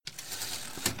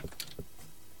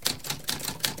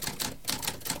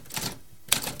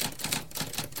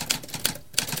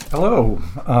Hello,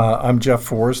 I'm Jeff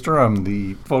Forrester. I'm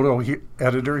the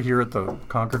editor here at the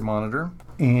Concord Monitor,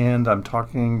 and I'm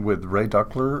talking with Ray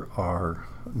Duckler, our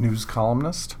news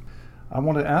columnist. I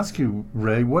want to ask you,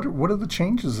 Ray, what are the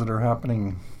changes that are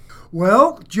happening?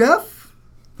 Well, Jeff,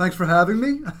 thanks for having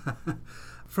me.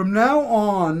 From now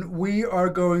on,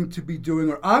 I'm going to be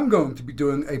doing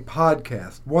a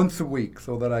podcast once a week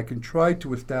so that I can try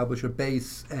to establish a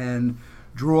base and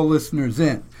draw listeners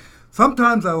in.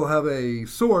 Sometimes I will have a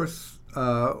source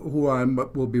who I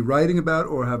will be writing about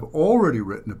or have already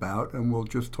written about, and we'll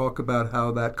just talk about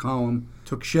how that column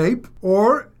took shape.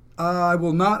 Or I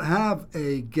will not have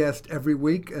a guest every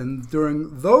week, and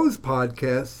during those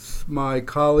podcasts, my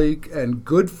colleague and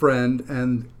good friend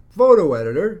and photo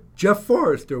editor, Jeff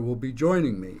Forrester, will be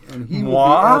joining me. And he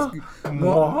will be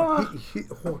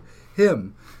asking...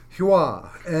 him.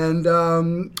 And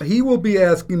he will be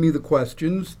asking me the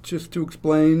questions just to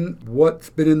explain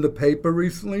what's been in the paper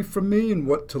recently from me and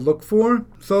what to look for.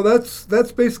 So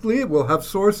that's basically it. We'll have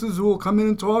sources who will come in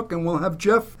and talk, and we'll have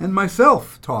Jeff and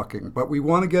myself talking. But we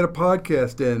want to get a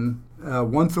podcast in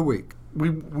once a week.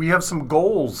 We have some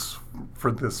goals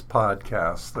for this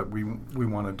podcast that we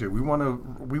want to do. We want to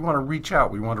reach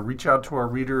out. We want to reach out to our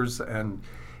readers and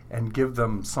give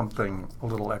them something a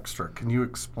little extra. Can you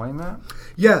explain that?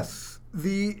 Yes.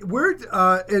 We're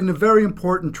in a very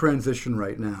important transition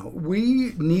right now.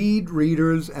 We need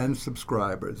readers and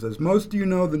subscribers. As most of you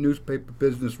know, the newspaper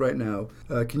business right now,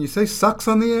 can you say sucks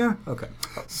on the air? Okay.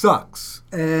 Sucks.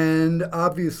 And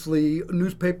obviously,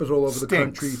 newspapers all over the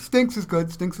country. Stinks is good.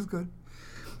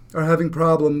 Are having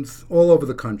problems all over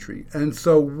the country. And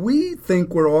so we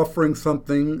think we're offering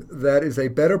something that is a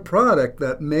better product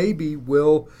that maybe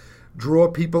will draw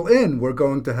people in. We're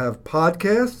going to have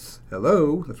podcasts.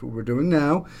 Hello, that's what we're doing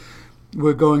now.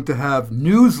 We're going to have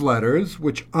newsletters,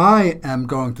 which I am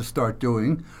going to start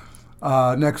doing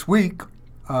next week,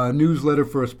 a newsletter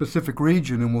for a specific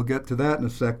region, and we'll get to that in a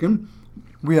second.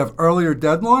 We have earlier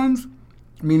deadlines,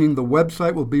 meaning the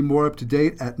website will be more up to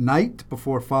date at night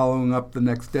before following up the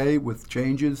next day with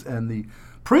changes and the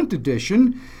print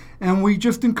edition. And we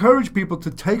just encourage people to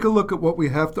take a look at what we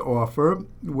have to offer.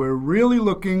 We're really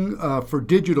looking for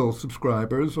digital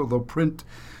subscribers, although print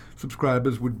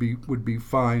subscribers would be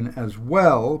fine as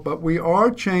well. But we are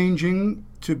changing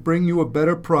to bring you a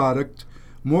better product,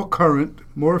 more current,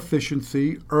 more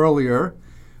efficiency, earlier,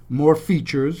 more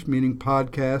features, meaning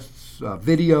podcasts,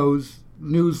 videos,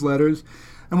 newsletters.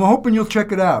 And we're hoping you'll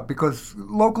check it out because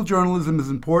local journalism is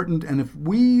important. And if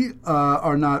we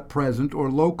are not present or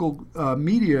local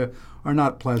media are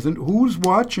not present, who's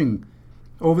watching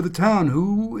over the town?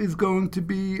 Who is going to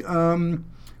be,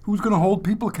 who's going to hold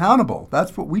people accountable?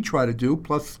 That's what we try to do,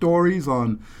 plus stories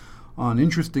on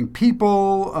interesting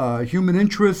people, human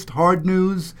interest, hard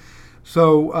news.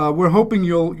 So we're hoping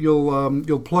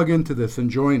you'll plug into this and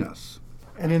join us.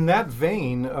 And in that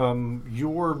vein,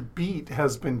 your beat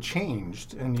has been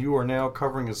changed, and you are now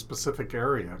covering a specific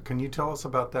area. Can you tell us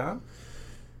about that?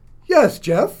 Yes,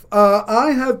 Jeff.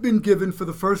 I have been given, for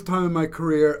the first time in my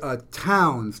career,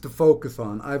 towns to focus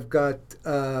on. I've got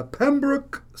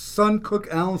Pembroke,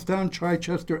 Suncook, Allenstown,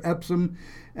 Chichester, Epsom,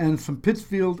 and some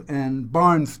Pittsfield and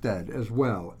Barnstead as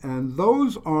well. And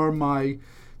those are my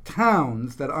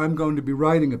towns that I'm going to be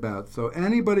writing about. So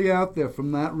anybody out there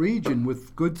from that region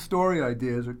with good story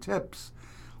ideas or tips,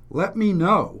 let me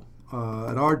know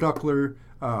at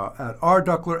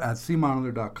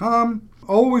rduckler@cmonitor.com.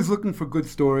 Always looking for good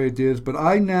story ideas, but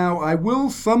I will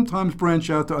sometimes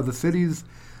branch out to other cities,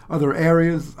 other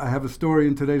areas. I have a story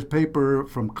in today's paper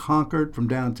from Concord, from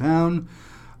downtown,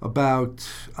 about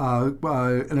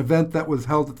an event that was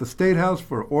held at the State House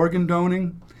for organ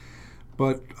donating.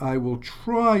 But I will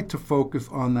try to focus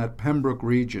on that Pembroke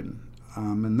region.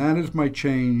 And that is my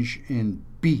change in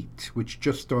beat, which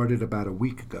just started about a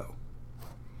week ago.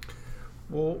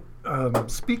 Well,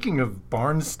 speaking of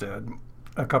Barnstead,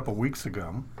 a couple weeks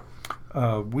ago,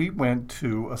 we went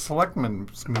to a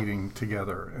selectmen's meeting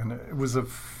together. And it was a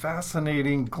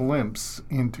fascinating glimpse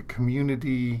into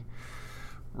community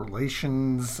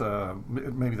relations,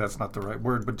 maybe that's not the right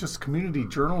word, but just community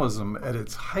journalism at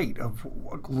its height of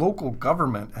local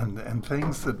government and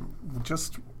things that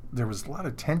just, there was a lot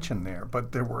of tension there,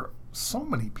 but there were so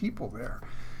many people there.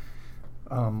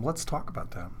 Let's talk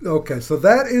about that. Okay, so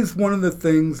that is one of the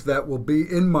things that will be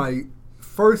in my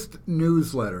first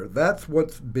newsletter. That's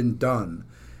what's been done.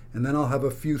 And then I'll have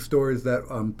a few stories that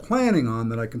I'm planning on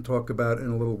that I can talk about in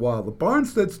a little while. The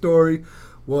Barnstead story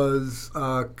was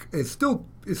is still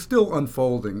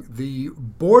unfolding. The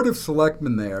Board of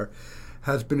Selectmen there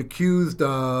has been accused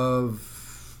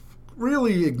of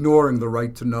really ignoring the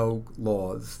right to know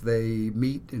laws. They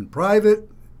meet in private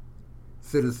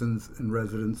citizens and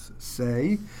residents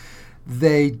say.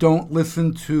 They don't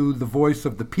listen to the voice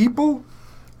of the people,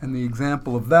 and the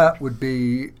example of that would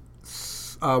be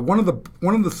one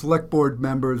of the select board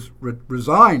members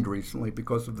resigned recently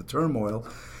because of the turmoil,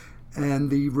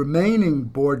 and the remaining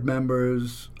board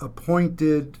members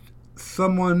appointed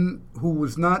someone who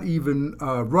was not even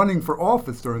running for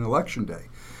office during Election Day.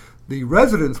 The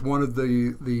residents wanted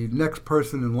the next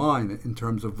person in line in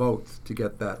terms of votes to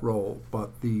get that role,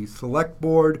 but the select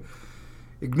board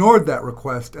ignored that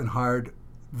request and hired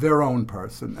their own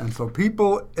person. And so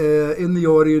people in the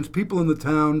audience, people in the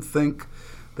town think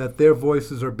that their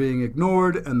voices are being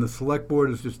ignored, and the select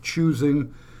board is just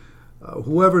choosing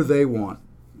whoever they want.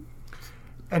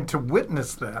 And to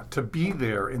witness that, to be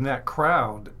there in that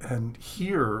crowd and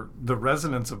hear the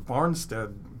residents of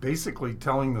Barnstead basically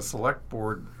telling the select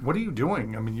board, "What are you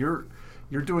doing? I mean, you're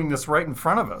doing this right in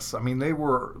front of us." I mean,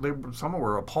 some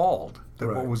were appalled at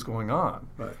what was going on.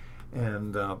 Right.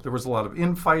 And there was a lot of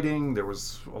infighting. There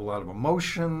was a lot of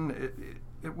emotion.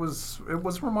 It was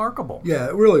remarkable. Yeah,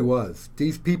 it really was.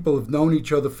 These people have known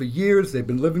each other for years. They've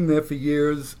been living there for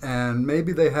years, and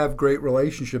maybe they have great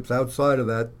relationships outside of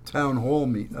that town hall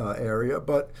area.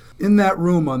 But in that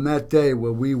room on that day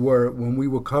when we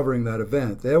were covering that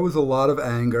event, there was a lot of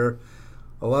anger,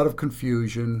 a lot of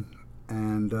confusion,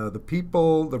 and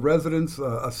the residents,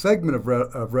 a segment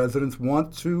of residents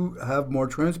want to have more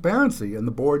transparency, and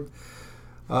the board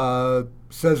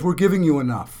says we're giving you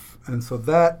enough. And so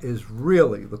that is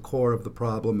really the core of the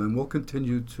problem, and we'll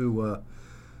continue to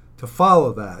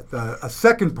follow that. A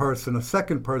second person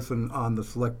on the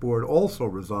select board also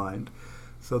resigned.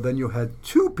 So then you had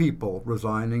two people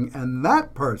resigning, and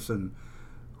that person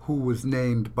who was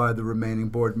named by the remaining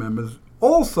board members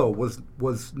also was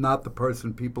not the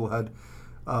person people had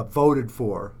voted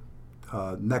for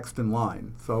next in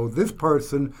line. So this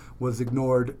person was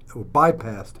ignored or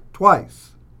bypassed twice.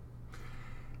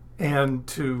 And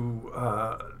to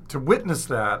witness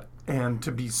that and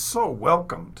to be so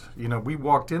welcomed, we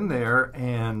walked in there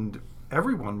and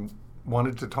everyone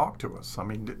wanted to talk to us. I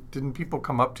mean, didn't people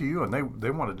come up to you and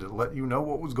they wanted to let you know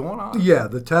what was going on? Yeah,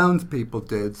 the townspeople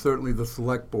did. Certainly, the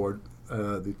select board,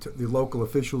 the local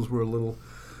officials were a little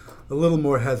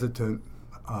more hesitant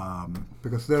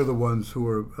because they're the ones who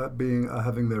are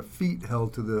having their feet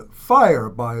held to the fire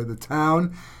by the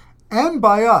town and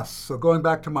by us. So going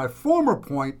back to my former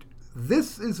point,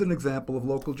 this is an example of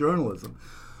local journalism,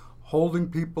 holding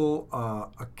people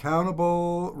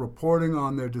accountable, reporting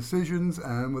on their decisions,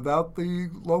 and without the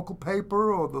local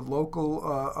paper or the local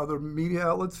other media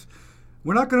outlets,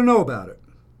 we're not going to know about it.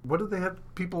 What do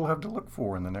people have to look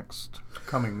for in the next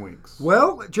coming weeks?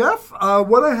 Well, Jeff,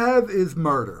 what I have is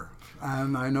murder.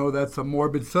 And I know that's a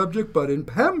morbid subject, but in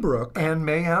Pembroke... And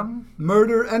mayhem?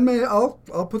 Murder and mayhem.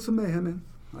 I'll put some mayhem in.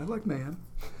 I like mayhem.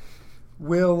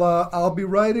 I'll be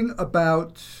writing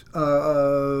about,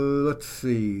 let's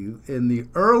see, in the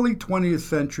early 20th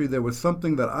century, there was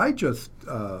something that I just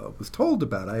was told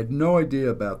about. I had no idea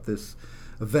about this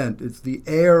event. It's the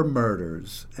Eyre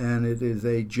murders, and it is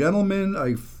a gentleman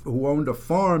who owned a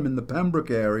farm in the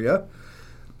Pembroke area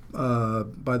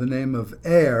by the name of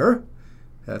Eyre.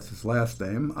 That's his last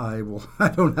name. I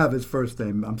don't have his first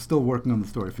name. I'm still working on the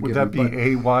story. Would that be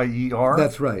A-Y-E-R?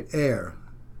 That's right, Eyre.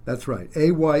 That's right,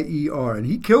 A-Y-E-R. And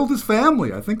he killed his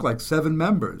family, I think like 7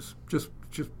 members. Just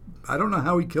I don't know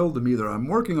how he killed them either. I'm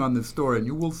working on this story, and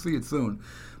you will see it soon.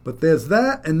 But there's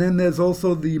that, and then there's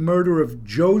also the murder of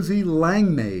Josie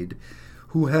Langmaid,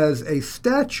 who has a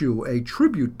statue, a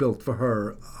tribute built for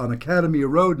her on Academy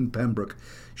Road in Pembroke.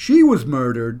 She was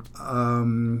murdered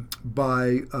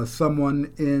by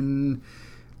someone in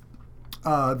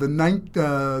the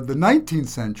 19th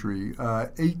century,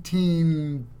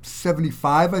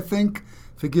 1875, I think.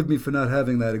 Forgive me for not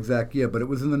having that exact year, but it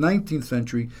was in the 19th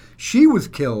century. She was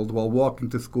killed while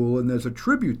walking to school, and there's a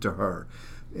tribute to her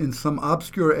in some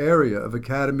obscure area of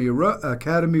Academy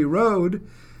Road.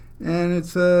 And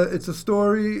it's a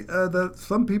story that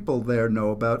some people there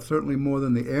know about, certainly more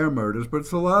than the Eyre murders. But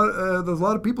there's a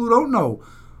lot of people who don't know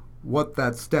what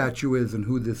that statue is and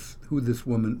who this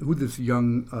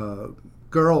young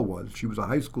girl was. She was a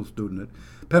high school student at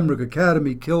Pembroke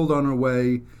Academy, killed on her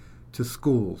way to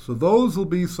school. So those will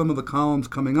be some of the columns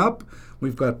coming up.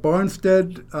 We've got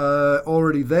Barnstead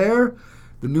already there.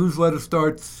 The newsletter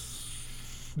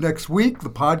starts next week. The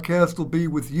podcast will be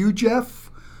with you, Jeff.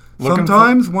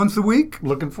 Sometimes once a week.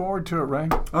 Looking forward to it, Ray.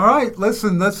 All right,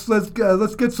 listen. Let's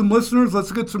get some listeners.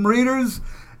 Let's get some readers.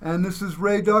 And this is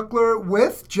Ray Duckler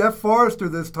with Jeff Forrester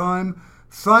this time,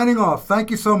 signing off.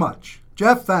 Thank you so much,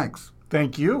 Jeff. Thanks.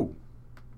 Thank you.